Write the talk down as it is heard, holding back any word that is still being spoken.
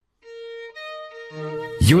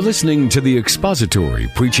You're listening to the expository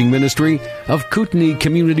preaching ministry of Kootenai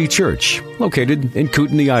Community Church, located in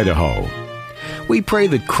Kootenai, Idaho. We pray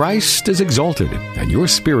that Christ is exalted and your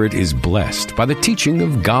spirit is blessed by the teaching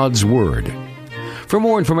of God's Word. For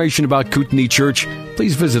more information about Kootenai Church,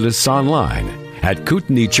 please visit us online at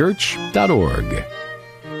kootenaichurch.org.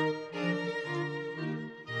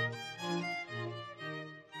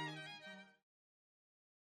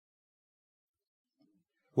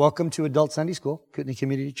 Welcome to Adult Sunday School, Kootenai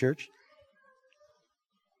Community Church.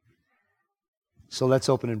 So let's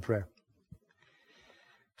open in prayer.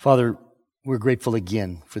 Father, we're grateful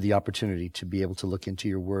again for the opportunity to be able to look into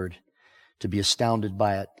your word, to be astounded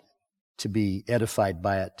by it, to be edified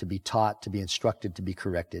by it, to be taught, to be instructed, to be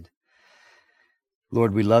corrected.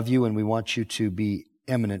 Lord, we love you and we want you to be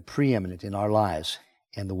eminent, preeminent in our lives.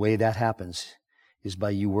 And the way that happens is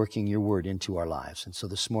by you working your word into our lives. And so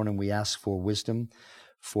this morning we ask for wisdom,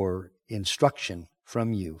 for instruction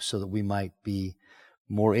from you so that we might be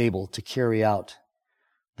more able to carry out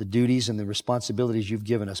the duties and the responsibilities you've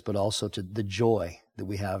given us, but also to the joy that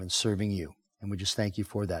we have in serving you. And we just thank you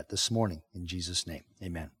for that this morning in Jesus' name.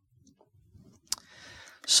 Amen.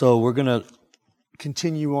 So we're going to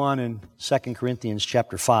continue on in 2 Corinthians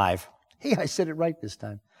chapter 5. Hey, I said it right this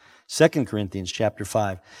time. 2 Corinthians chapter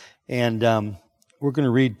 5. And we're going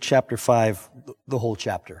to read chapter 5, the whole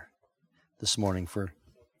chapter this morning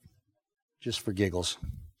just for giggles,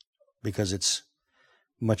 because it's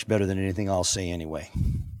much better than anything I'll say anyway.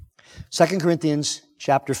 2 Corinthians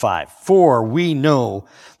chapter 5. For we know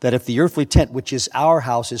that if the earthly tent, which is our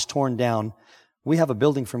house, is torn down, we have a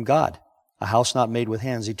building from God, a house not made with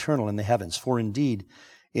hands, eternal in the heavens. For indeed,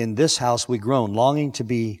 in this house we groan, longing to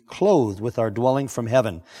be clothed with our dwelling from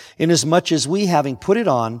heaven, inasmuch as we, having put it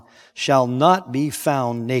on, shall not be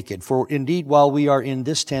found naked. For indeed, while we are in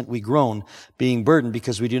this tent, we groan, being burdened,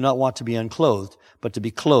 because we do not want to be unclothed, but to be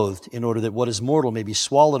clothed, in order that what is mortal may be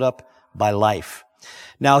swallowed up by life.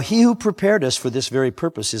 Now he who prepared us for this very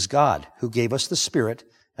purpose is God, who gave us the Spirit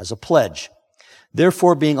as a pledge.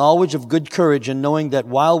 Therefore, being always of good courage, and knowing that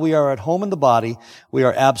while we are at home in the body, we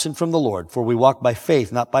are absent from the Lord, for we walk by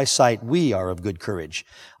faith, not by sight, we are of good courage.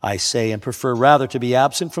 I say, and prefer rather to be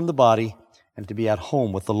absent from the body and to be at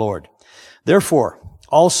home with the Lord. Therefore,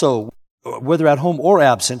 also, whether at home or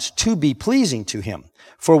absent, to be pleasing to him.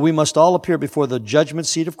 For we must all appear before the judgment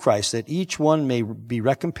seat of Christ, that each one may be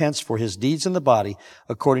recompensed for his deeds in the body,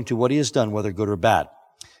 according to what he has done, whether good or bad.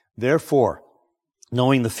 Therefore,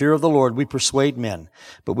 knowing the fear of the Lord, we persuade men,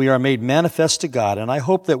 but we are made manifest to God, and I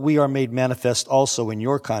hope that we are made manifest also in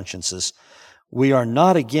your consciences. We are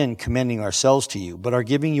not again commending ourselves to you, but are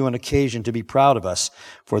giving you an occasion to be proud of us,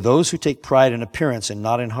 for those who take pride in appearance and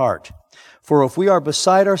not in heart. For if we are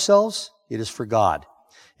beside ourselves, it is for God.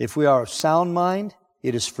 If we are of sound mind,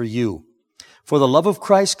 it is for you. For the love of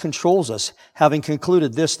Christ controls us, having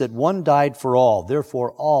concluded this, that one died for all,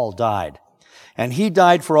 therefore all died. And he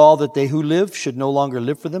died for all, that they who live should no longer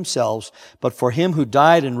live for themselves, but for him who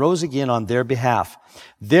died and rose again on their behalf.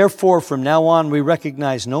 Therefore, from now on, we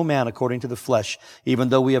recognize no man according to the flesh, even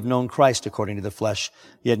though we have known Christ according to the flesh.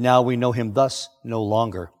 Yet now we know him thus no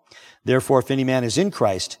longer. Therefore, if any man is in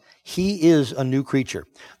Christ, he is a new creature.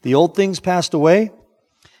 The old things passed away,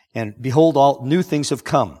 and behold, all new things have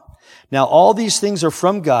come. Now all these things are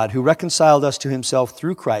from God, who reconciled us to himself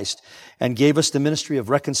through Christ and gave us the ministry of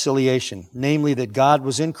reconciliation, namely that God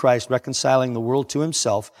was in Christ reconciling the world to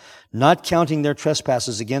himself, not counting their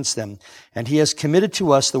trespasses against them, and he has committed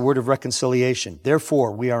to us the word of reconciliation.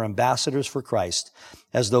 Therefore, we are ambassadors for Christ.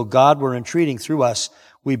 As though God were entreating through us,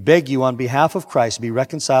 we beg you on behalf of Christ, be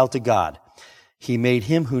reconciled to God. He made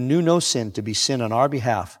him who knew no sin to be sin on our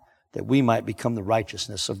behalf, that we might become the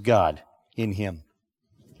righteousness of God in him.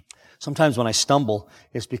 Sometimes when I stumble,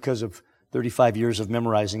 it's because of 35 years of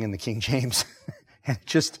memorizing in the King James. And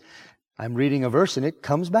I'm reading a verse and it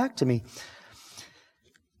comes back to me.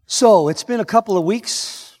 So it's been a couple of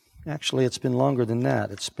weeks. Actually, it's been longer than that.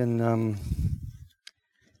 It's been,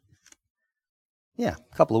 a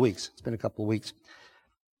couple of weeks. It's been a couple of weeks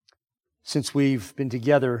since we've been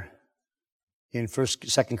together in 2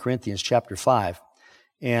 Corinthians chapter 5.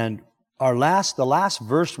 And the last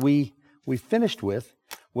verse we finished with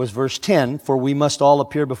was verse 10, for we must all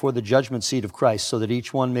appear before the judgment seat of Christ, so that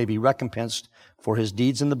each one may be recompensed for his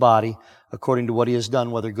deeds in the body, according to what he has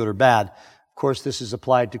done, whether good or bad. Of course, this is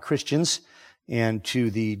applied to Christians and to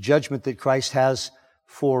the judgment that Christ has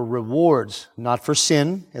for rewards, not for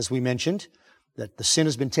sin, as we mentioned, that the sin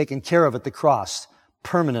has been taken care of at the cross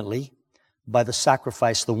permanently by the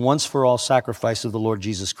sacrifice, the once-for-all sacrifice of the Lord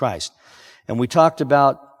Jesus Christ. And we talked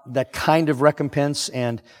about that kind of recompense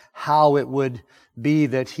and how it would be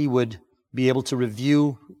that he would be able to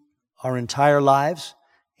review our entire lives,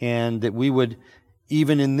 and that we would,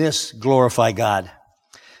 even in this, glorify God.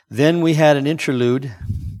 Then we had an interlude.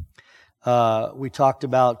 We talked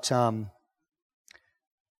about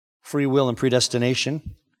free will and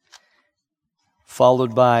predestination,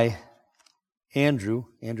 followed by Andrew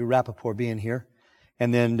Rappaport being here.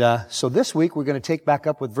 And then, so this week we're going to take back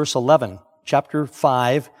up with verse 11, chapter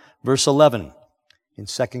 5, verse 11 in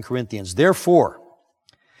 2 Corinthians. Therefore,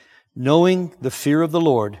 knowing the fear of the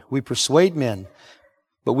Lord, we persuade men,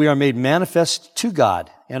 but we are made manifest to God,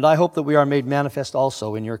 and I hope that we are made manifest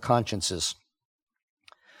also in your consciences.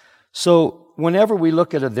 So, whenever we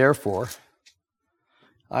look at a therefore,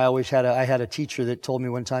 I had a teacher that told me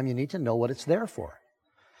one time, you need to know what it's there for.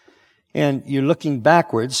 And you're looking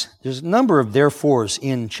backwards, there's a number of therefores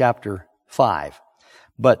in chapter 5,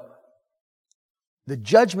 but the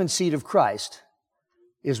judgment seat of Christ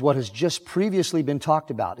is what has just previously been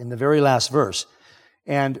talked about in the very last verse.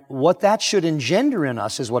 And what that should engender in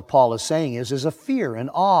us is what Paul is saying is a fear, an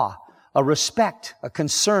awe, a respect, a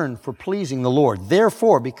concern for pleasing the Lord.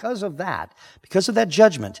 Therefore, because of that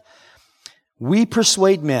judgment, we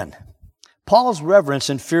persuade men. Paul's reverence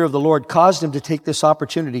and fear of the Lord caused him to take this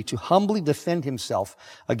opportunity to humbly defend himself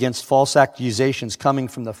against false accusations coming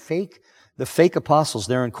from the fake apostles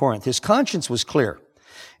there in Corinth. His conscience was clear.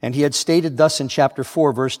 And he had stated thus in chapter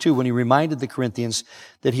 4, verse 2, when he reminded the Corinthians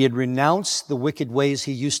that he had renounced the wicked ways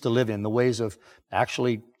he used to live in, the ways of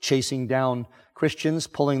actually chasing down Christians,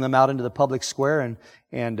 pulling them out into the public square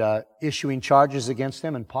and issuing charges against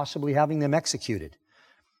them and possibly having them executed.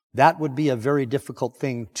 That would be a very difficult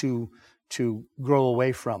thing to grow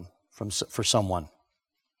away from for someone.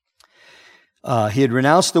 He had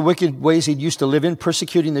renounced the wicked ways he'd used to live in,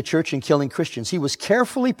 persecuting the church and killing Christians. He was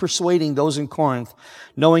carefully persuading those in Corinth,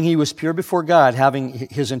 knowing he was pure before God, having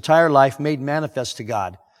his entire life made manifest to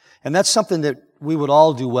God. And that's something that we would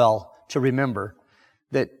all do well to remember,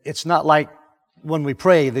 that it's not like when we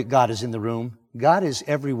pray that God is in the room. God is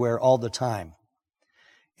everywhere all the time.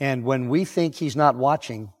 And when we think He's not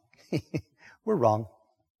watching, we're wrong.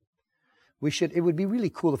 It would be really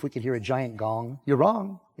cool if we could hear a giant gong. You're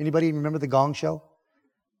wrong. Anybody remember the Gong Show?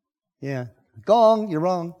 Yeah. Gong, you're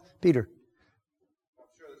wrong. Peter.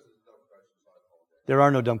 There are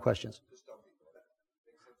no dumb questions.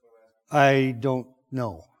 I don't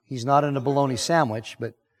know. He's not in a bologna sandwich,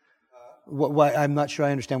 but I'm not sure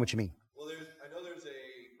I understand what you mean. Well, I know there's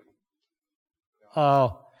a...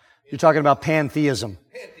 Oh, you're talking about pantheism.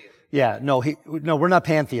 Pantheism. Yeah, no, we're not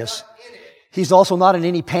pantheists. He's also not in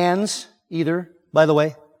any pans either, by the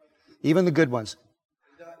way. Even the good ones.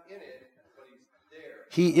 He's not in it, but He's there.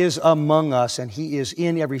 He is among us, and He is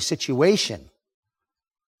in every situation.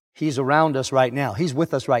 He's around us right now. He's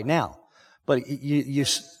with us right now. But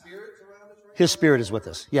Spirit's around us right His Spirit is with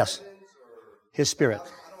us. Yes. His Spirit.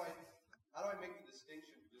 How do I make the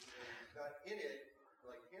distinction? He's not in it,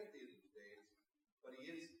 like pantheism days, but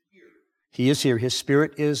He is here. He is here. His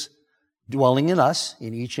Spirit is dwelling in us,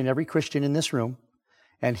 in each and every Christian in this room.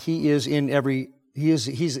 And He is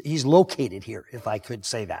He's located here, if I could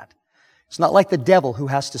say that. It's not like the devil who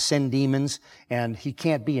has to send demons and he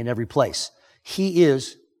can't be in every place. He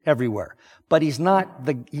is everywhere. But he's not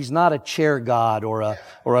a chair god or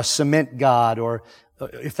a cement god, or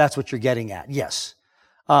if that's what you're getting at. Yes.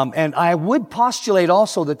 And I would postulate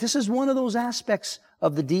also that this is one of those aspects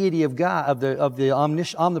of the deity of God, of the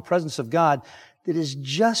omnipresence of God, that is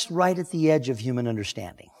just right at the edge of human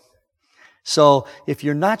understanding. So if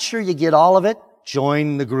you're not sure you get all of it,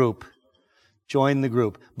 join the group. Join the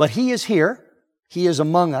group. But He is here. He is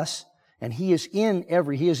among us. And He is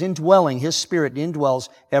indwelling, His Spirit indwells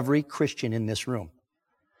every Christian in this room.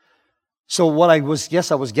 So what I was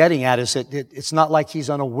getting at is that it's not like He's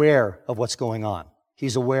unaware of what's going on.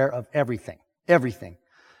 He's aware of everything. Everything.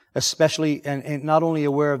 Especially, and not only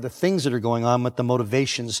aware of the things that are going on, but the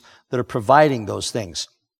motivations that are providing those things.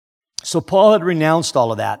 So Paul had renounced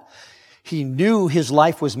all of that. He knew his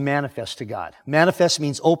life was manifest to God. Manifest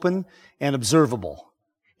means open and observable.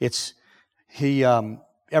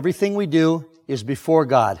 Everything we do is before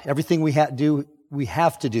God. Everything we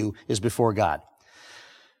have to do is before God.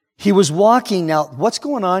 He was walking. Now, what's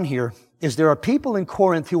going on here is there are people in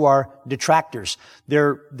Corinth who are detractors.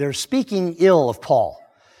 They're speaking ill of Paul.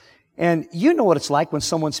 And you know what it's like when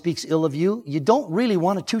someone speaks ill of you. You don't really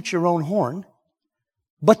want to toot your own horn,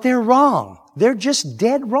 but they're wrong. They're just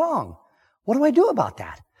dead wrong. What do I do about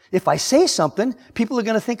that? If I say something, people are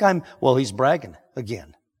going to think he's bragging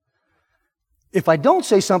again. If I don't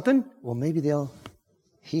say something, well, maybe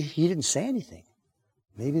he didn't say anything.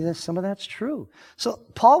 Maybe some of that's true. So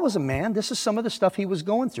Paul was a man. This is some of the stuff he was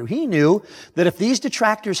going through. He knew that if these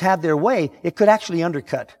detractors had their way, it could actually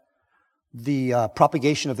undercut the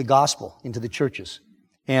propagation of the gospel into the churches.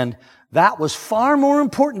 And that was far more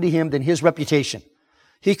important to him than his reputation.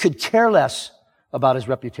 He could care less about his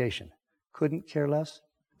reputation. Couldn't care less?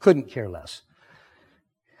 Couldn't care less.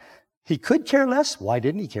 He could care less. Why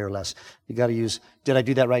didn't he care less? You got to use, did I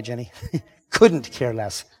do that right, Jenny? Couldn't care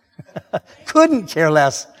less. Couldn't care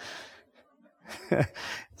less.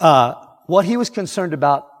 What he was concerned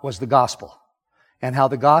about was the gospel and how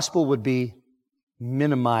the gospel would be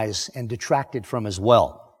minimized and detracted from as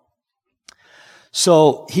well.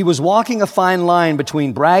 So he was walking a fine line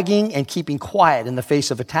between bragging and keeping quiet in the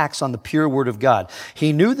face of attacks on the pure word of God.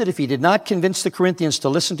 He knew that if he did not convince the Corinthians to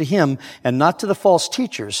listen to him and not to the false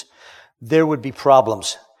teachers, there would be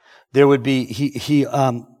problems. There would be, he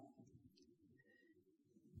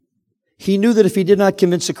knew that if he did not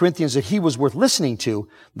convince the Corinthians that he was worth listening to,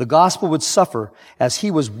 the gospel would suffer, as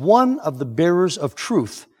he was one of the bearers of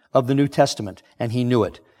truth of the New Testament, and he knew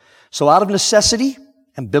it. So out of necessity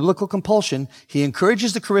and biblical compulsion, he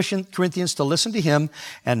encourages the Corinthians to listen to him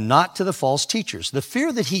and not to the false teachers. The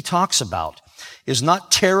fear that he talks about is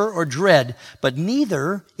not terror or dread, but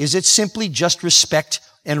neither is it simply just respect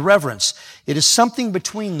and reverence. It is something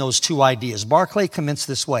between those two ideas. Barclay comments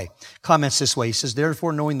this way. He says,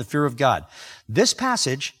 therefore, knowing the fear of God. This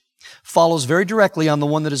passage follows very directly on the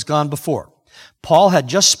one that has gone before. Paul had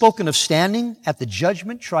just spoken of standing at the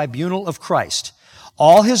judgment tribunal of Christ.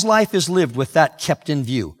 All his life is lived with that kept in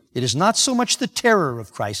view. It is not so much the terror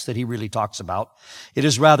of Christ that he really talks about. It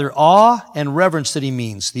is rather awe and reverence that he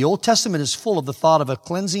means. The Old Testament is full of the thought of a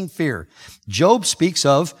cleansing fear. Job speaks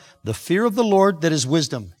of the fear of the Lord that is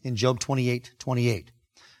wisdom in Job 28:28.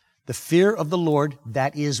 The fear of the Lord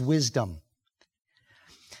that is wisdom.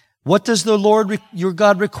 What does the Lord your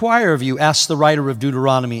God require of you? Asks the writer of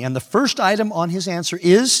Deuteronomy. And the first item on his answer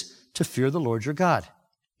is to fear the Lord your God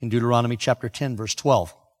in Deuteronomy chapter 10, verse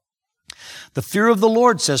 12. The fear of the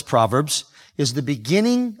Lord, says Proverbs, is the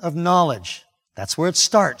beginning of knowledge. That's where it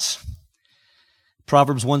starts.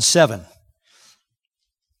 Proverbs 1:7.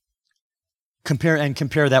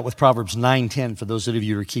 Compare that with Proverbs 9:10 for those of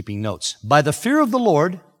you who are keeping notes. By the fear of the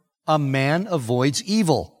Lord, a man avoids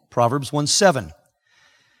evil. Proverbs 1:7.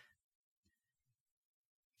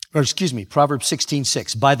 Proverbs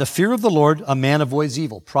 16:6. By the fear of the Lord, a man avoids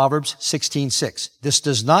evil. Proverbs 16:6. This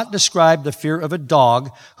does not describe the fear of a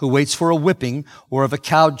dog who waits for a whipping or of a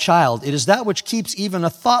cowed child. It is that which keeps even a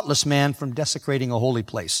thoughtless man from desecrating a holy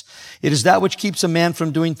place. It is that which keeps a man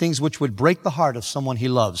from doing things which would break the heart of someone he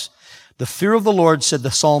loves. The fear of the Lord, said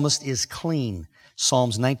the psalmist, is clean.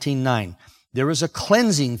 Psalms 19:9. There is a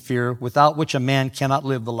cleansing fear without which a man cannot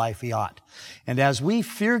live the life he ought. And as we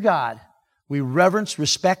fear God, we reverence,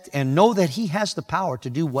 respect, and know that he has the power to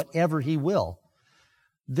do whatever he will.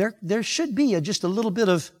 There should be just a little bit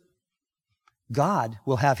of God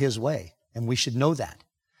will have his way, and we should know that.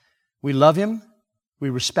 We love him, we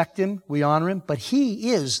respect him, we honor him, but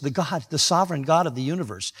he is the God, the sovereign God of the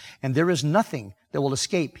universe, and there is nothing that will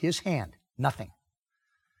escape his hand. Nothing.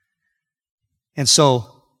 And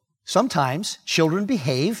so sometimes children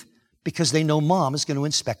behave because they know mom is going to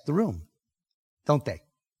inspect the room, don't they?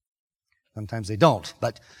 Sometimes they don't,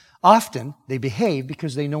 but often they behave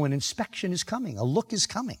because they know an inspection is coming, a look is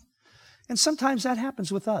coming. And sometimes that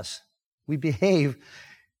happens with us. We behave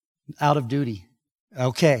out of duty.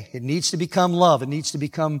 Okay, it needs to become love. It needs to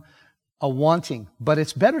become a wanting. But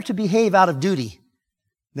it's better to behave out of duty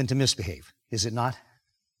than to misbehave, is it not?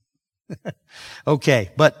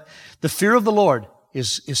 Okay, but the fear of the Lord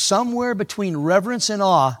is somewhere between reverence and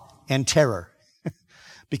awe and terror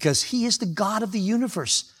because he is the God of the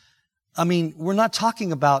universe. I mean, we're not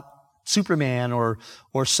talking about Superman or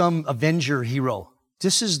some Avenger hero.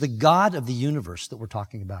 This is the God of the universe that we're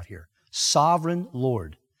talking about here. Sovereign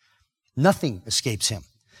Lord. Nothing escapes him.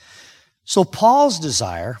 So Paul's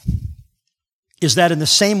desire is that in the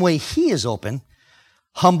same way he is open,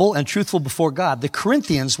 humble, and truthful before God, the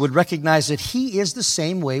Corinthians would recognize that he is the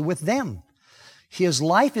same way with them. His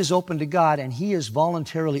life is open to God, and he has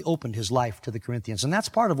voluntarily opened his life to the Corinthians. And that's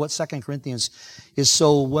part of what 2 Corinthians is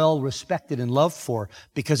so well respected and loved for,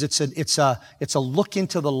 because it's a look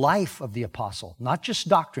into the life of the apostle. Not just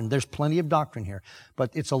doctrine. There's plenty of doctrine here.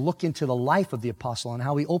 But it's a look into the life of the apostle and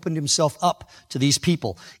how he opened himself up to these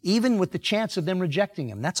people, even with the chance of them rejecting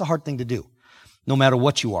him. That's a hard thing to do, no matter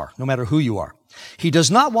what you are, no matter who you are. He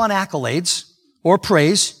does not want accolades or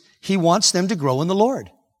praise. He wants them to grow in the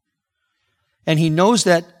Lord. And he knows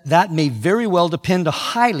that that may very well depend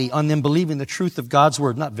highly on them believing the truth of God's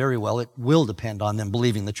word. Not very well, it will depend on them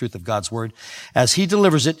believing the truth of God's word as he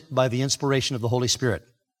delivers it by the inspiration of the Holy Spirit.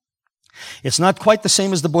 It's not quite the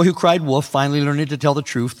same as the boy who cried wolf, finally learning to tell the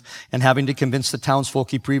truth and having to convince the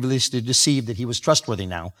townsfolk he previously deceived that he was trustworthy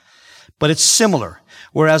now. But it's similar.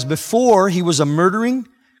 Whereas before he was a murdering,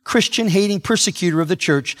 Christian-hating persecutor of the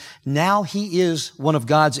church, now he is one of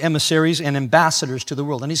God's emissaries and ambassadors to the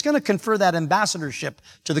world. And he's going to confer that ambassadorship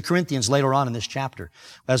to the Corinthians later on in this chapter.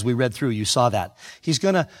 As we read through, you saw that. He's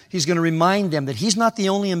going to remind them that he's not the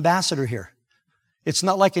only ambassador here. It's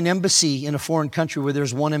not like an embassy in a foreign country where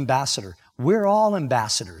there's one ambassador. We're all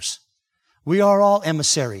ambassadors. We are all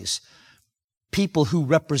emissaries. People who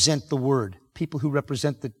represent the Word. People who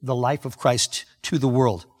represent the life of Christ to the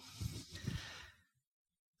world.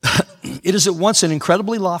 It is at once an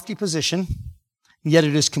incredibly lofty position, yet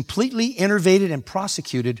it is completely innervated and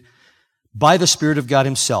prosecuted by the Spirit of God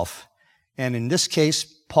Himself. And in this case,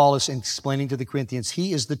 Paul is explaining to the Corinthians,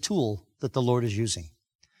 he is the tool that the Lord is using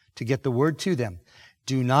to get the word to them.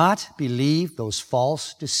 Do not believe those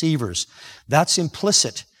false deceivers. That's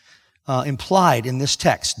implied in this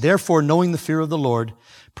text. Therefore, knowing the fear of the Lord,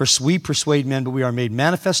 we persuade men, but we are made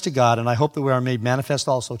manifest to God, and I hope that we are made manifest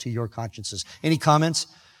also to your consciences. Any comments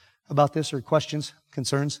about this or questions,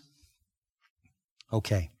 concerns?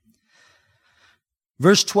 Okay.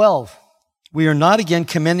 Verse 12. We are not again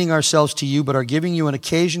commending ourselves to you, but are giving you an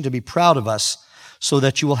occasion to be proud of us, so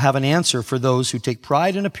that you will have an answer for those who take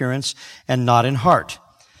pride in appearance and not in heart.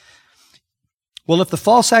 Well, if the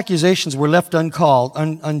false accusations were left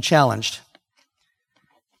unchallenged,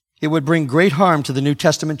 it would bring great harm to the New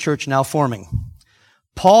Testament church now forming.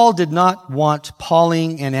 Paul did not want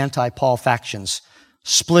Pauline and anti-Paul factions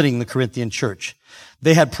splitting the Corinthian church.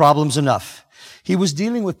 They had problems enough. He was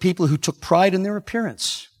dealing with people who took pride in their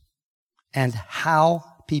appearance and how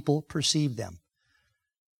people perceived them.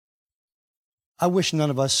 I wish none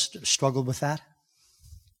of us struggled with that.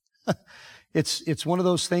 It's one of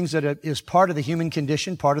those things that is part of the human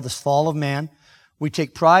condition, part of the fall of man. We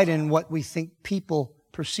take pride in what we think people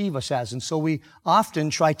perceive us as, and so we often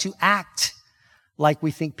try to act like we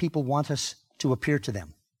think people want us to appear to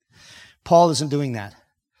them. Paul isn't doing that.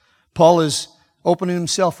 Paul is opening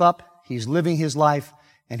himself up, he's living his life,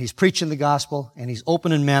 and he's preaching the gospel, and he's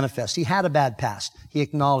open and manifest. He had a bad past. He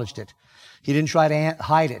acknowledged it. He didn't try to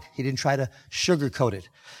hide it. He didn't try to sugarcoat it.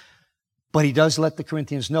 But he does let the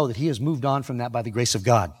Corinthians know that he has moved on from that by the grace of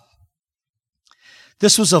God.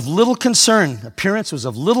 This was of little concern. Appearance was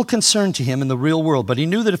of little concern to him in the real world. But he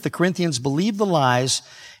knew that if the Corinthians believed the lies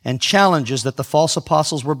and challenges that the false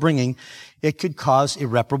apostles were bringing, it could cause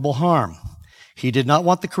irreparable harm. He did not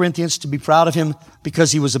want the Corinthians to be proud of him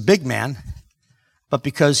because he was a big man, but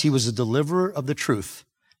because he was a deliverer of the truth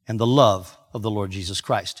and the love of the Lord Jesus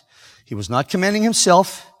Christ. He was not commending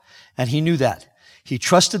himself, and he knew that. He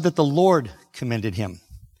trusted that the Lord commended him.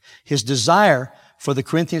 His desire for the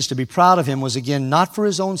Corinthians to be proud of him was again not for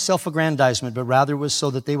his own self-aggrandizement, but rather was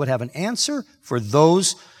so that they would have an answer for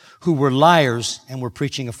those who were liars and were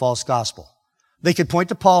preaching a false gospel. They could point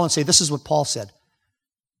to Paul and say, this is what Paul said.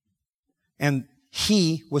 And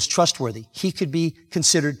he was trustworthy. He could be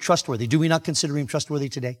considered trustworthy. Do we not consider him trustworthy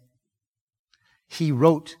today? He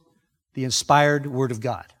wrote the inspired Word of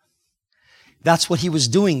God. That's what he was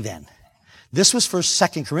doing then. This was 1st,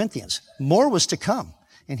 2nd Corinthians. More was to come,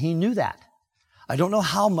 and he knew that. I don't know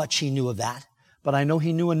how much he knew of that, but I know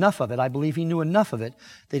he knew enough of it. I believe he knew enough of it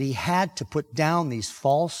that he had to put down these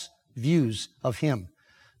false views of him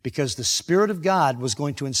because the Spirit of God was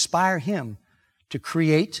going to inspire him to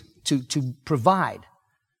create, to provide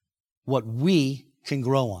what we can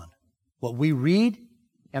grow on, what we read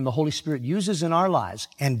and the Holy Spirit uses in our lives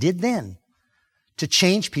and did then to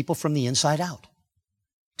change people from the inside out,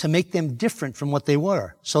 to make them different from what they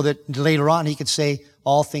were, so that later on he could say,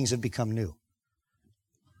 all things have become new.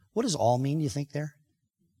 What does all mean, you think, there?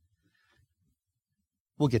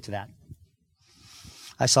 We'll get to that.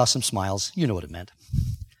 I saw some smiles. You know what it meant.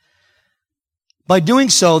 By doing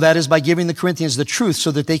so, that is, by giving the Corinthians the truth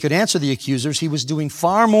so that they could answer the accusers, he was doing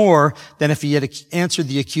far more than if he had answered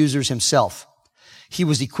the accusers himself. He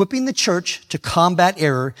was equipping the church to combat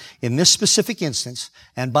error in this specific instance,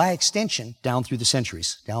 and by extension, down through the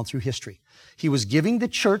centuries, down through history. He was giving the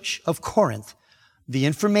church of Corinth the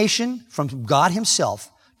information from God himself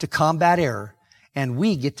to combat error, and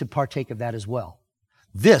we get to partake of that as well.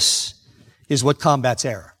 This is what combats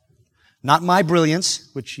error. Not my brilliance,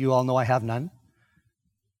 which you all know I have none.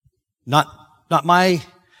 Not my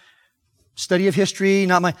study of history,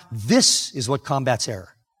 this is what combats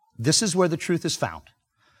error. This is where the truth is found.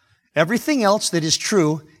 Everything else that is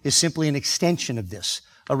true is simply an extension of this,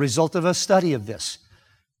 a result of a study of this.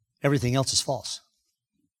 Everything else is false.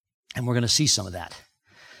 And we're going to see some of that.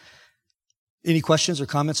 Any questions or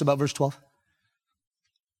comments about verse 12?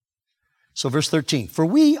 So verse 13,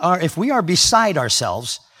 if we are beside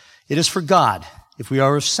ourselves, it is for God. If we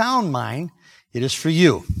are of sound mind, it is for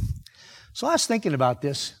you. So I was thinking about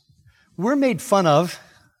this. We're made fun of,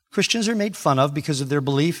 Christians are made fun of because of their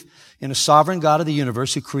belief in a sovereign God of the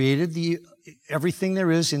universe who created everything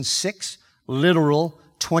there is in 6 literal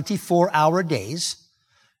 24-hour days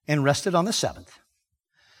and rested on the 7th.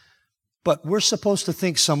 But we're supposed to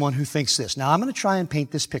think someone who thinks this. Now I'm going to try and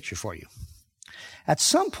paint this picture for you. At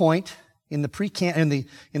some point in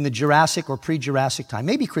the Jurassic or pre-Jurassic time,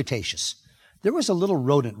 maybe Cretaceous, there was a little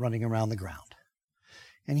rodent running around the ground.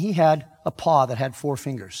 And he had a paw that had 4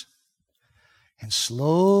 fingers. And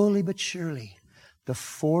slowly but surely, the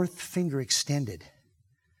 4th finger extended.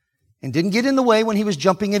 And didn't get in the way when he was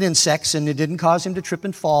jumping at insects, and it didn't cause him to trip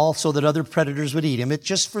and fall so that other predators would eat him. It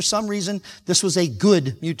just, for some reason, this was a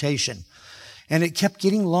good mutation. And it kept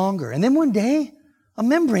getting longer. And then one day, a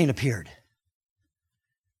membrane appeared.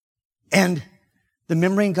 And the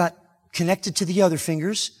membrane got connected to the other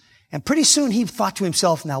fingers. And pretty soon he thought to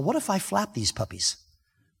himself, now what if I flap these puppies?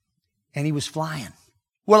 And he was flying.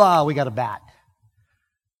 Voila, we got a bat.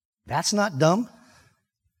 That's not dumb.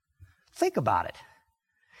 Think about it.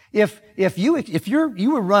 If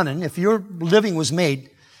you were running, if your living was made,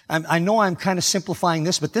 I know I'm kind of simplifying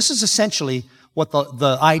this, but this is essentially what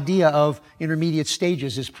the idea of intermediate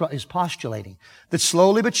stages is postulating. That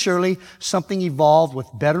slowly but surely something evolved with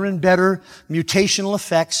better and better mutational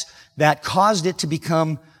effects that caused it to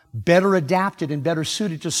become better adapted and better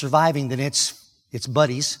suited to surviving than its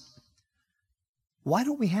buddies. Why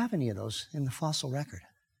don't we have any of those in the fossil record?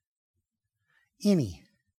 Any.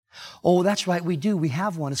 Oh, that's right, we do. We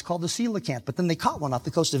have one. It's called the coelacanth. But then they caught one off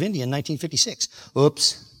the coast of India in 1956.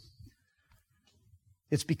 Oops.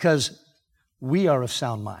 It's because we are of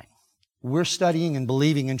sound mind. We're studying and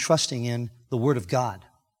believing and trusting in the Word of God.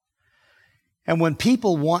 And when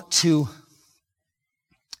people want to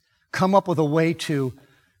come up with a way to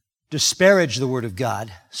disparage the Word of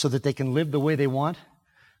God so that they can live the way they want,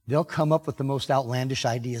 they'll come up with the most outlandish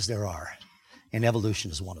ideas there are. And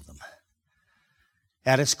evolution is one of them.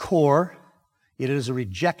 At its core, it is a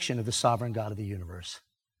rejection of the sovereign God of the universe.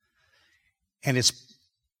 And it's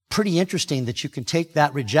pretty interesting that you can take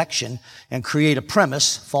that rejection and create a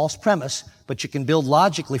premise, false premise, but you can build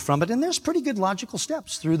logically from it. And there's pretty good logical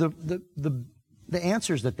steps through the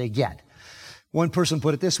answers that they get. One person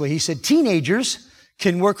put it this way. He said, teenagers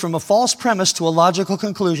can work from a false premise to a logical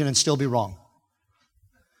conclusion and still be wrong.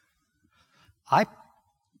 I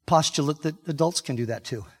postulate that adults can do that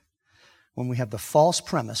too. When we have the false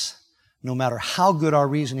premise, no matter how good our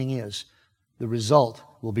reasoning is, the result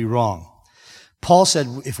will be wrong. Paul said,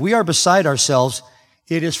 if we are beside ourselves,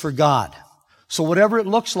 it is for God. So whatever it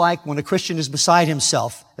looks like when a Christian is beside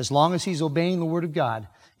himself, as long as he's obeying the Word of God,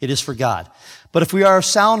 it is for God. But if we are of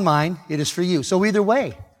sound mind, it is for you. So either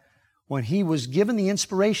way, when he was given the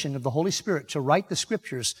inspiration of the Holy Spirit to write the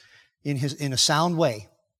Scriptures in a sound way,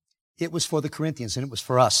 it was for the Corinthians and it was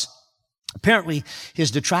for us. Apparently, his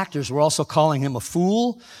detractors were also calling him a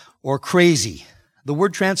fool or crazy. The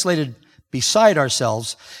word translated beside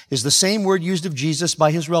ourselves is the same word used of Jesus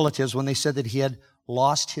by his relatives when they said that he had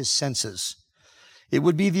lost his senses. It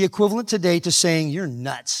would be the equivalent today to saying, you're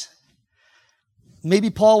nuts. Maybe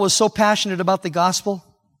Paul was so passionate about the gospel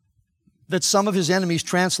that some of his enemies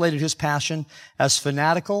translated his passion as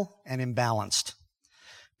fanatical and imbalanced.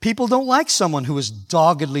 People don't like someone who is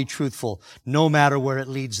doggedly truthful, no matter where it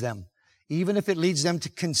leads them, even if it leads them to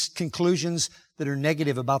conclusions that are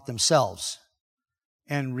negative about themselves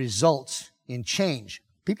and results in change.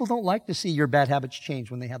 People don't like to see your bad habits change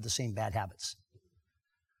when they have the same bad habits.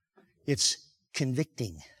 It's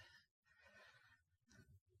convicting.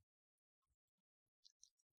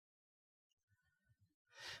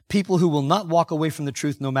 People who will not walk away from the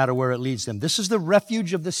truth no matter where it leads them. This is the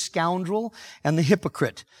refuge of the scoundrel and the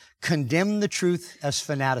hypocrite. Condemn the truth as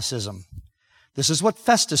fanaticism. This is what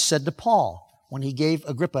Festus said to Paul when he gave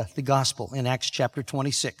Agrippa the gospel in Acts chapter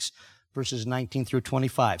 26, verses 19 through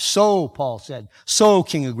 25. So, Paul said, so,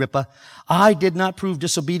 King Agrippa, I did not prove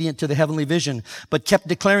disobedient to the heavenly vision, but kept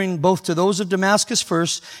declaring both to those of Damascus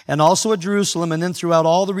first, and also at Jerusalem, and then throughout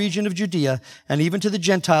all the region of Judea, and even to the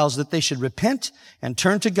Gentiles, that they should repent and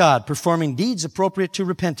turn to God, performing deeds appropriate to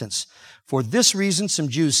repentance. For this reason, some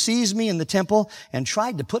Jews seized me in the temple and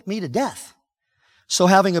tried to put me to death. So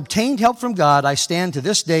having obtained help from God, I stand to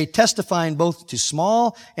this day testifying both to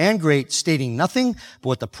small and great, stating nothing but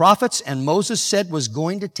what the prophets and Moses said was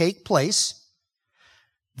going to take place,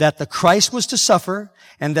 that the Christ was to suffer,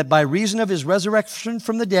 and that by reason of his resurrection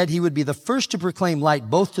from the dead, he would be the first to proclaim light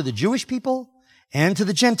both to the Jewish people and to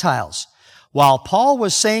the Gentiles. While Paul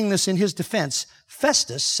was saying this in his defense,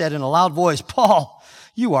 Festus said in a loud voice, Paul,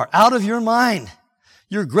 you are out of your mind.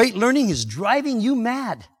 Your great learning is driving you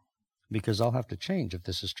mad. Because I'll have to change if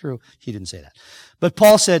this is true. He didn't say that. But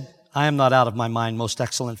Paul said, I am not out of my mind, most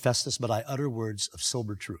excellent Festus, but I utter words of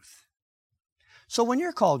sober truth. So when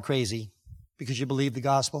you're called crazy because you believe the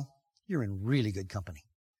gospel, you're in really good company.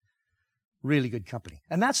 Really good company.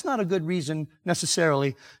 And that's not a good reason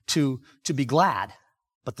necessarily to be glad.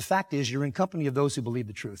 But the fact is you're in company of those who believe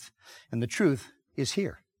the truth. And the truth is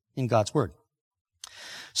here in God's Word.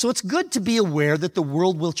 So it's good to be aware that the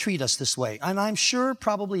world will treat us this way. And I'm sure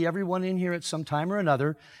probably everyone in here at some time or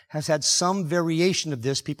another has had some variation of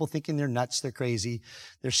this. People thinking they're nuts, they're crazy,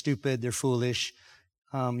 they're stupid, they're foolish.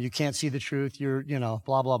 You can't see the truth, you're,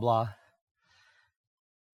 blah, blah, blah.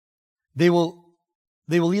 They will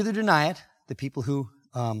either deny it, the people who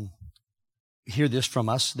hear this from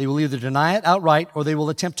us. They will either deny it outright or they will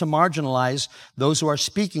attempt to marginalize those who are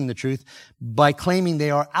speaking the truth by claiming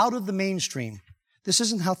they are out of the mainstream. This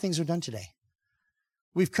isn't how things are done today.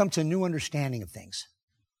 We've come to a new understanding of things.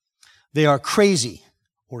 They are crazy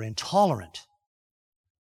or intolerant.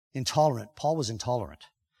 Intolerant. Paul was intolerant.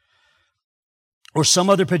 Or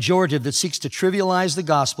some other pejorative that seeks to trivialize the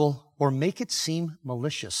gospel or make it seem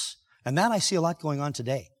malicious. And that I see a lot going on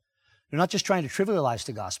today. They're not just trying to trivialize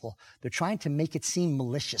the gospel. They're trying to make it seem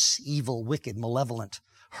malicious, evil, wicked, malevolent,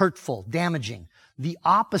 hurtful, damaging. The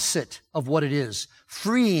opposite of what it is.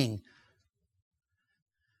 Freeing,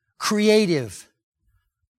 creative,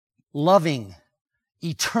 loving,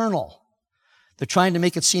 eternal. They're trying to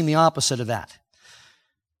make it seem the opposite of that.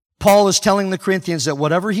 Paul is telling the Corinthians that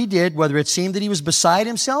whatever he did, whether it seemed that he was beside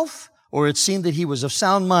himself or it seemed that he was of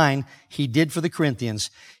sound mind, he did for the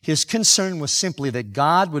Corinthians. His concern was simply that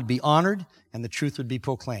God would be honored and the truth would be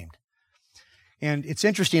proclaimed. And it's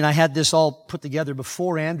interesting, I had this all put together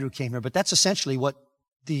before Andrew came here, but that's essentially what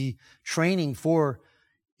the training for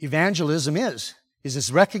evangelism is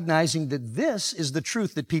this recognizing that this is the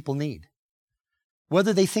truth that people need,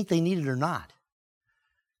 whether they think they need it or not.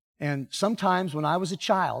 And sometimes when I was a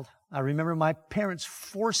child, I remember my parents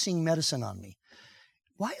forcing medicine on me.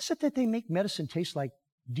 Why is it that they make medicine taste like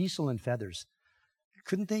diesel and feathers?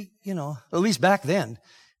 Couldn't they, at least back then,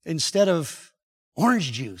 instead of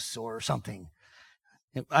orange juice or something?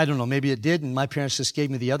 I don't know, maybe it did, and my parents just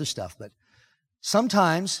gave me the other stuff. But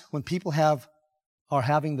sometimes when people are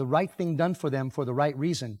having the right thing done for them for the right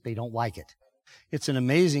reason, they don't like it. It's an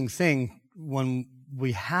amazing thing when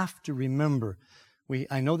we have to remember.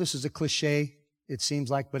 I know this is a cliche, it seems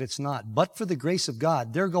like, but it's not. But for the grace of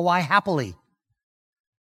God, there go I happily.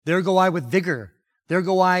 There go I with vigor. There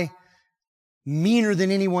go I meaner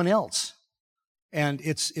than anyone else. And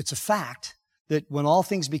it's a fact that when all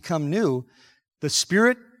things become new, the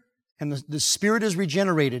Spirit, and the Spirit is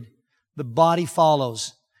regenerated, the body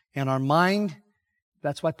follows. And our mind,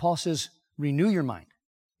 that's why Paul says, renew your mind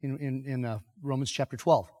in Romans chapter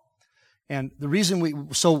 12. And the reason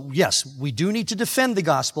yes, we do need to defend the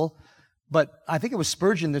gospel, but I think it was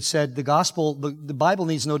Spurgeon that said the gospel, the Bible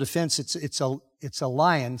needs no defense. It's a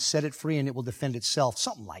lion, set it free and it will defend itself.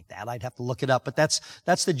 Something like that. I'd have to look it up, but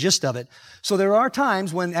that's the gist of it. So there are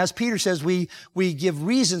times when, as Peter says, we give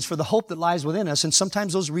reasons for the hope that lies within us, and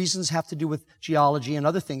sometimes those reasons have to do with geology and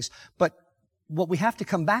other things. But what we have to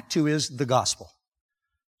come back to is the gospel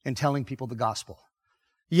and telling people the gospel.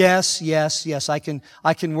 Yes, I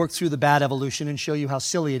can work through the bad evolution and show you how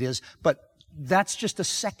silly it is, but that's just a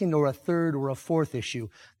second or a third or a fourth issue.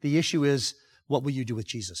 The issue is, what will you do with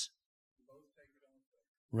Jesus?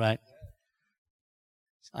 Right.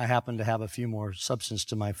 I happen to have a few more substance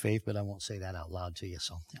to my faith, but I won't say that out loud to you.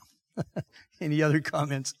 So, yeah. Any other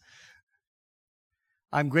comments?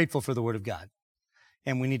 I'm grateful for the Word of God,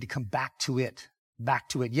 and we need to come back to it. Back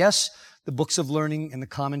to it. Yes, the books of learning and the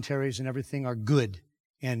commentaries and everything are good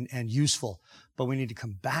and useful, but we need to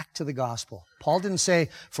come back to the gospel. Paul didn't say,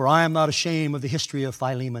 for I am not ashamed of the history of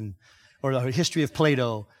Philemon or the history of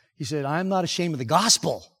Plato. He said, I am not ashamed of the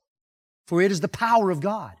gospel, for it is the power of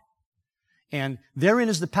God. And therein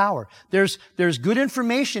is the power. There's good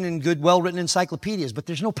information in good, well-written encyclopedias, but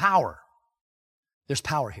there's no power. There's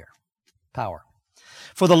power here. Power.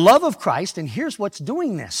 For the love of Christ, and here's what's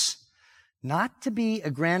doing this. Not to be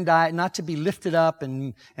aggrandized, not to be lifted up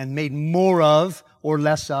and made more of or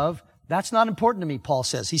less of. That's not important to me, Paul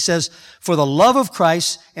says. He says, for the love of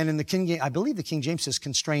Christ, and in the King James, I believe the King James says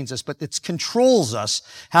constrains us, but it controls us,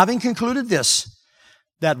 having concluded this,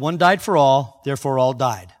 that one died for all, therefore all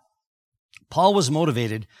died. Paul was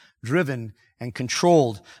motivated, driven, and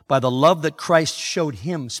controlled by the love that Christ showed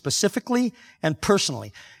him specifically and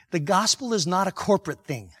personally. The gospel is not a corporate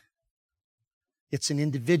thing. It's an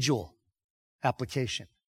individual application.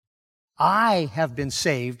 I have been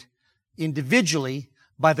saved individually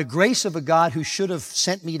by the grace of a God who should have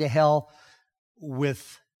sent me to hell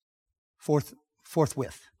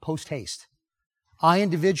forthwith, post haste. I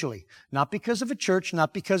individually, not because of a church,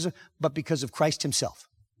 but because of Christ himself.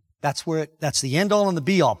 That's the end all and the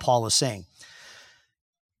be all, Paul is saying.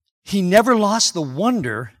 He never lost the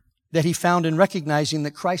wonder that he found in recognizing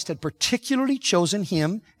that Christ had particularly chosen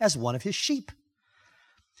him as one of his sheep.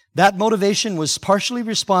 That motivation was partially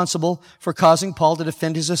responsible for causing Paul to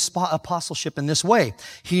defend his apostleship in this way.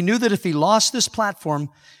 He knew that if he lost this platform,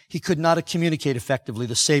 he could not communicate effectively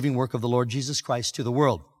the saving work of the Lord Jesus Christ to the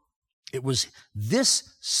world. It was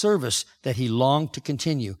this service that he longed to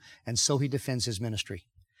continue, and so he defends his ministry.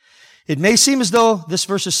 It may seem as though this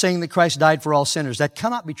verse is saying that Christ died for all sinners. That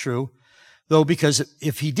cannot be true, though, because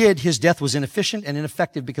if he did, his death was inefficient and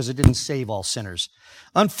ineffective because it didn't save all sinners.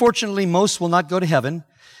 Unfortunately, most will not go to heaven,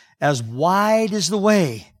 as wide is the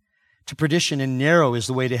way to perdition and narrow is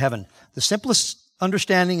the way to heaven. The simplest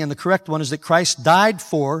understanding and the correct one is that Christ died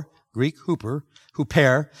for, Greek, huper,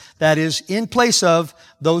 that is, in place of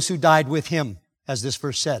those who died with him, as this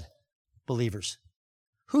verse said, believers.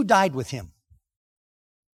 Who died with him?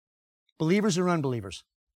 Believers or unbelievers?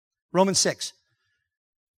 Romans 6.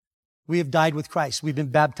 We have died with Christ. We've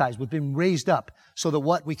been baptized. We've been raised up so that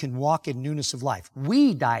what? We can walk in newness of life.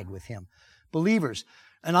 We died with him. Believers.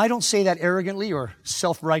 And I don't say that arrogantly or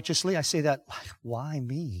self-righteously. I say that, why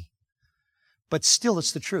me? But still,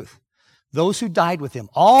 it's the truth. Those who died with him,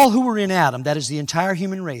 all who were in Adam, that is the entire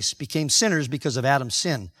human race, became sinners because of Adam's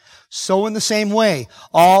sin. So in the same way,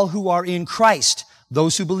 all who are in Christ,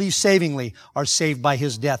 those who believe savingly, are saved by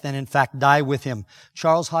his death and in fact die with him.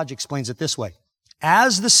 Charles Hodge explains it this way.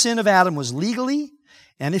 As the sin of Adam was legally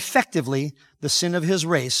and effectively the sin of his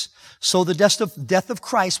race, so the death of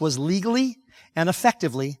Christ was legally and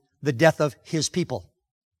effectively the death of his people.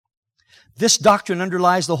 This doctrine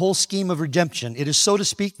underlies the whole scheme of redemption. It is, so to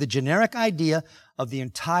speak, the generic idea of the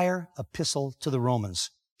entire epistle to the Romans.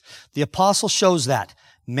 The apostle shows that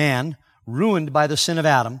man, ruined by the sin of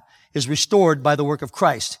Adam, is restored by the work of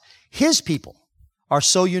Christ. His people are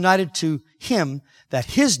so united to him that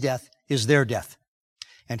his death is their death,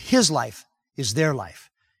 and his life is their life.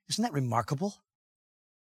 Isn't that remarkable?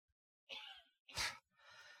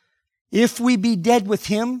 If we be dead with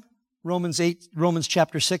him, Romans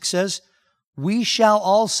chapter 6 says, we shall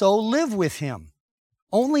also live with him.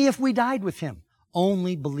 Only if we died with him.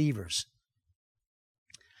 Only believers.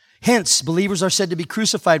 Hence, believers are said to be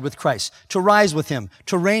crucified with Christ, to rise with him,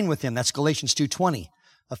 to reign with him. That's Galatians 2:20,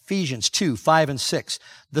 Ephesians 2:5 and 6.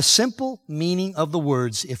 The simple meaning of the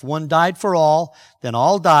words, if one died for all, then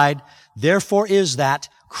all died, therefore is that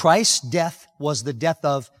Christ's death was the death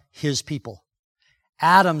of his people.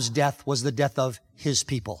 Adam's death was the death of his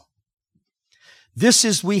people. This,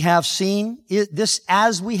 as we have seen,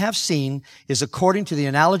 is according to the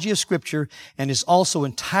analogy of Scripture and is also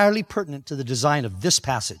entirely pertinent to the design of this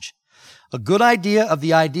passage. A good idea of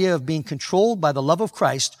the idea of being controlled by the love of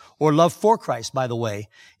Christ, or love for Christ, by the way,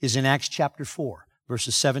 is in Acts chapter 4,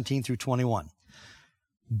 verses 17 through 21.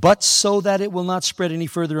 But so that it will not spread any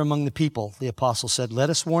further among the people, the apostle said, let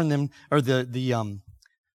us warn them, or the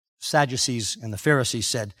Sadducees and the Pharisees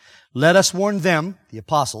said, let us warn them, the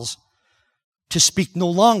apostles, to speak no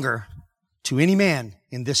longer to any man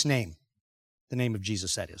in this name, the name of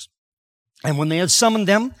Jesus, that is. And when they had summoned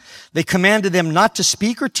them, they commanded them not to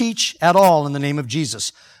speak or teach at all in the name of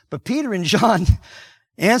Jesus. But Peter and John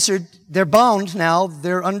answered, they're bound now.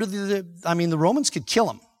 They're under the Romans could kill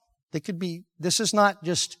them. This is not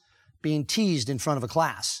just being teased in front of a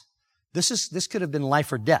class. This could have been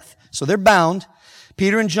life or death. So they're bound.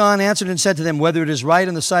 Peter and John answered and said to them, whether it is right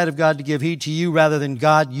in the sight of God to give heed to you rather than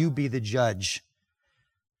God, you be the judge.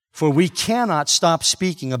 For we cannot stop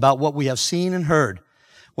speaking about what we have seen and heard.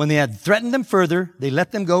 When they had threatened them further, they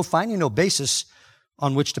let them go, finding no basis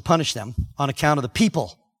on which to punish them on account of the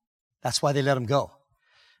people. That's why they let them go,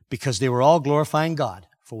 because they were all glorifying God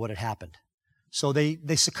for what had happened. So they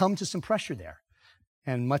succumbed to some pressure there,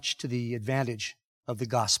 and much to the advantage of the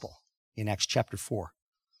gospel in Acts chapter 4.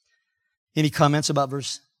 Any comments about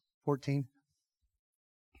verse 14?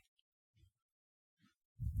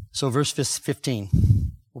 So verse 15.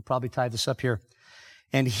 We'll probably tie this up here.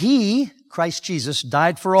 And he, Christ Jesus,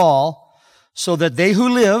 died for all, so that they who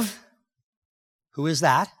live, who is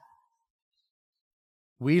that?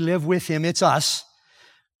 We live with Him, it's us,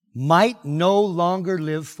 might no longer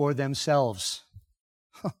live for themselves.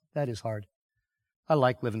 That is hard. I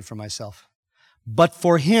like living for myself. But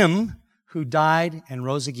for Him who died and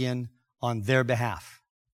rose again on their behalf,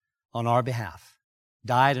 on our behalf,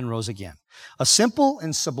 died and rose again. A simple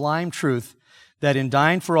and sublime truth that in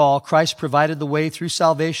dying for all, Christ provided the way through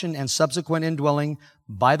salvation and subsequent indwelling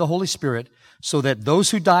by the Holy Spirit so that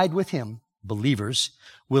those who died with Him, believers,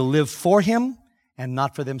 will live for Him and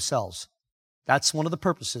not for themselves. That's one of the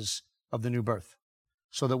purposes of the new birth.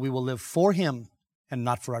 So that we will live for Him and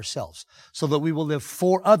not for ourselves. So that we will live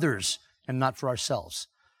for others and not for ourselves.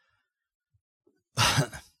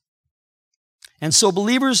 And so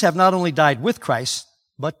believers have not only died with Christ,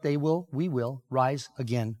 but we will rise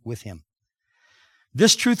again with Him.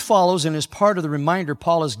 This truth follows and is part of the reminder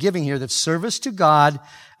Paul is giving here that service to God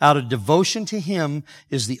out of devotion to Him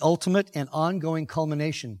is the ultimate and ongoing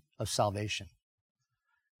culmination of salvation.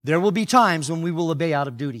 There will be times when we will obey out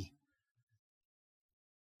of duty.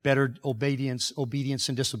 Better obedience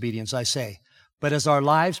and disobedience, I say. But as our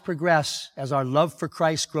lives progress, as our love for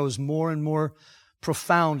Christ grows more and more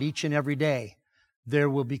profound each and every day, there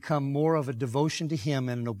will become more of a devotion to Him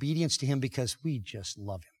and an obedience to Him because we just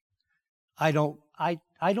love Him. I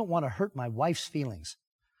don't want to hurt my wife's feelings.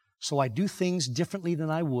 So I do things differently than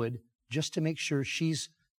I would just to make sure she's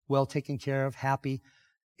well taken care of, happy.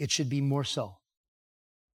 It should be more so.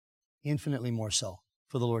 Infinitely more so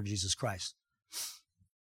for the Lord Jesus Christ.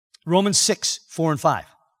 Romans 6, 4 and 5.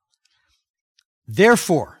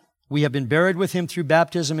 Therefore, we have been buried with Him through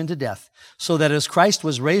baptism into death, so that as Christ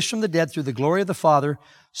was raised from the dead through the glory of the Father,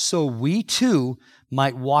 so we too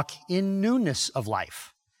might walk in newness of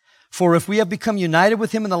life. For if we have become united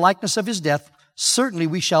with Him in the likeness of His death, certainly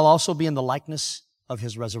we shall also be in the likeness of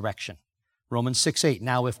His resurrection. Romans 6, 8.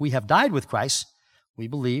 Now, if we have died with Christ, we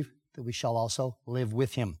believe that we shall also live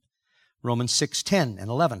with Him. Romans 6, 10 and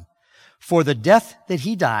 11. For the death that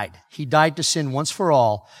He died to sin once for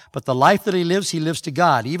all, but the life that He lives to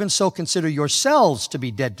God. Even so consider yourselves to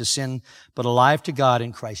be dead to sin, but alive to God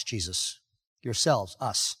in Christ Jesus. Yourselves,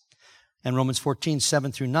 us. And Romans 14,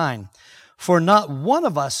 7 through 9. For not one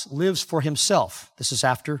of us lives for himself. This is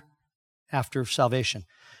after salvation.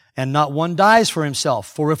 And not one dies for himself.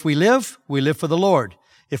 For if we live for the Lord.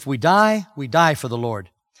 If we die for the Lord.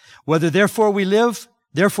 Whether we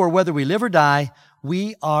live or die,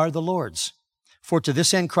 we are the Lord's. For to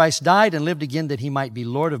this end Christ died and lived again that He might be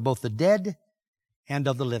Lord of both the dead and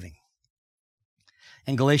of the living.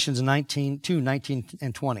 And Galatians 2, 19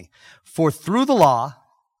 and 20. For through the law,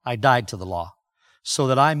 I died to the law, so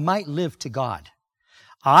that I might live to God.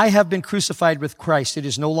 I have been crucified with Christ. It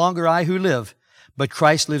is no longer I who live, but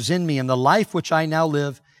Christ lives in me. And the life which I now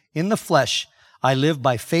live in the flesh, I live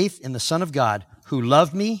by faith in the Son of God, who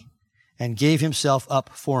loved me and gave Himself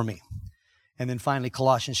up for me. And then finally,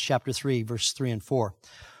 Colossians chapter 3, verse 3 and 4.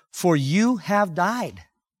 For you have died.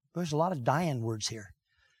 There's a lot of dying words here.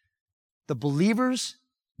 The believers,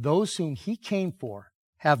 those whom He came for,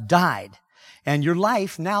 have died. And your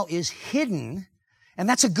life now is hidden. And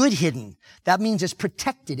that's a good hidden. That means it's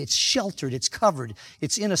protected, it's sheltered, it's covered.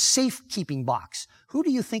 It's in a safekeeping box. Who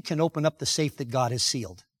do you think can open up the safe that God has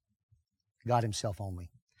sealed? God Himself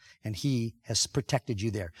only. And He has protected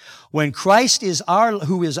you there. When Christ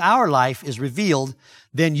who is our life, is revealed,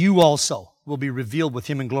 then you also will be revealed with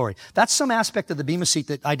Him in glory. That's some aspect of the Bema Seat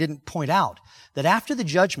that I didn't point out. That after the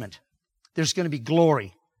judgment, there's going to be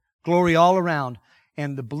glory. Glory all around.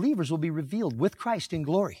 And the believers will be revealed with Christ in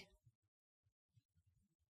glory.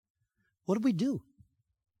 What did we do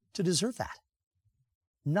to deserve that?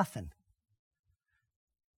 Nothing.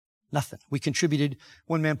 Nothing. We contributed,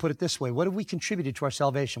 one man put it this way, what have we contributed to our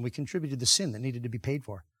salvation? We contributed the sin that needed to be paid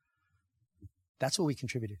for. That's what we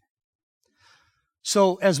contributed.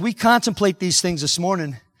 So as we contemplate these things this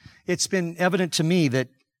morning, it's been evident to me that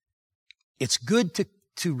it's good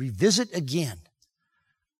to revisit again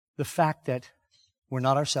the fact that we're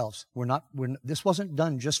not ourselves. This wasn't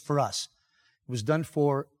done just for us. It was done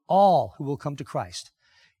for all who will come to Christ.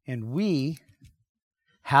 And we,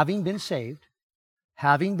 having been saved,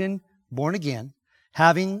 having been born again,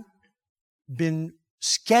 having been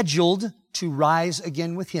scheduled to rise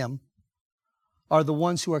again with Him, are the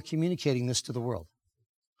ones who are communicating this to the world.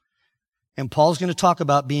 And Paul's going to talk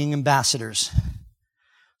about being ambassadors.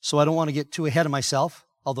 So I don't want to get too ahead of myself,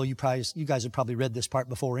 although you guys have probably read this part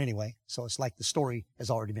before anyway, so it's like the story has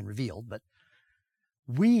already been revealed, but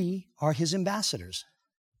we are His ambassadors.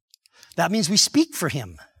 That means we speak for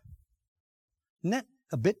Him. Isn't that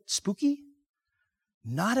a bit spooky?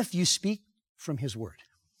 Not if you speak from His Word.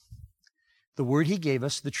 the word he gave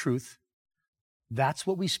us, the truth, that's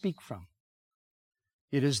what we speak from.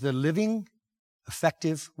 It is the living,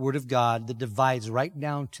 effective word of God that divides right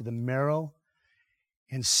down to the marrow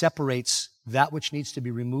and separates that which needs to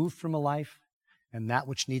be removed from a life and that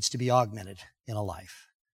which needs to be augmented in a life.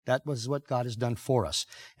 That was what God has done for us.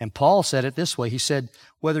 And Paul said it this way. He said,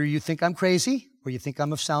 whether you think I'm crazy or you think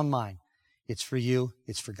I'm of sound mind, it's for you,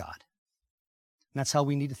 it's for God. And that's how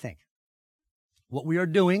we need to think. What we are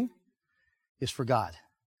doing is for God.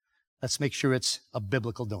 Let's make sure it's a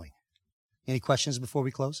biblical doing. Any questions before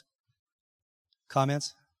we close?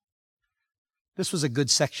 Comments? This was a good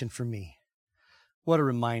section for me. What a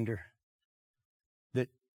reminder that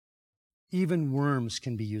even worms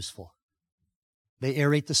can be useful. They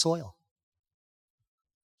aerate the soil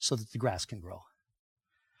so that the grass can grow.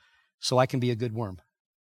 So I can be a good worm.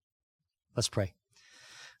 Let's pray.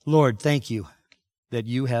 Lord, thank you that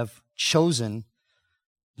you have chosen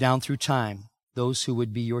down through time those who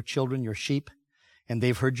would be your children, your sheep, and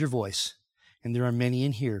they've heard your voice. And there are many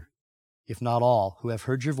in here, if not all, who have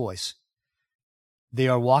heard your voice. They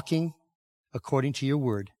are walking according to your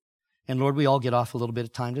word. And Lord, we all get off a little bit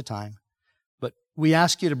of time to time. But we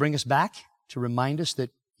ask you to bring us back, to remind us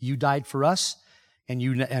that you died for us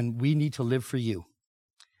and we need to live for you.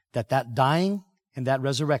 That dying and that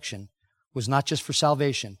resurrection was not just for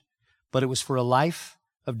salvation, but it was for a life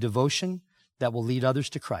of devotion that will lead others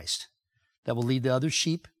to Christ, that will lead the other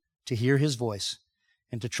sheep to hear his voice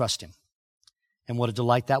and to trust him. And what a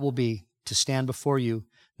delight that will be to stand before you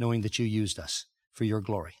knowing that you used us for your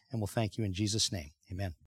glory. And we'll thank you in Jesus' name.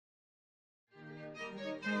 Amen.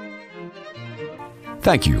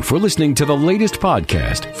 Thank you for listening to the latest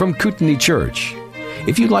podcast from Kootenai Church.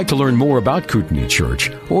 If you'd like to learn more about Kootenai Church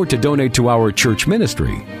or to donate to our church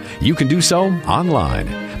ministry, you can do so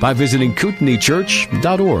online by visiting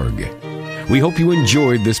kootenaichurch.org. We hope you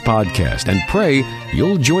enjoyed this podcast and pray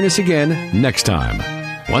you'll join us again next time.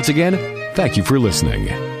 Once again, thank you for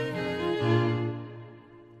listening.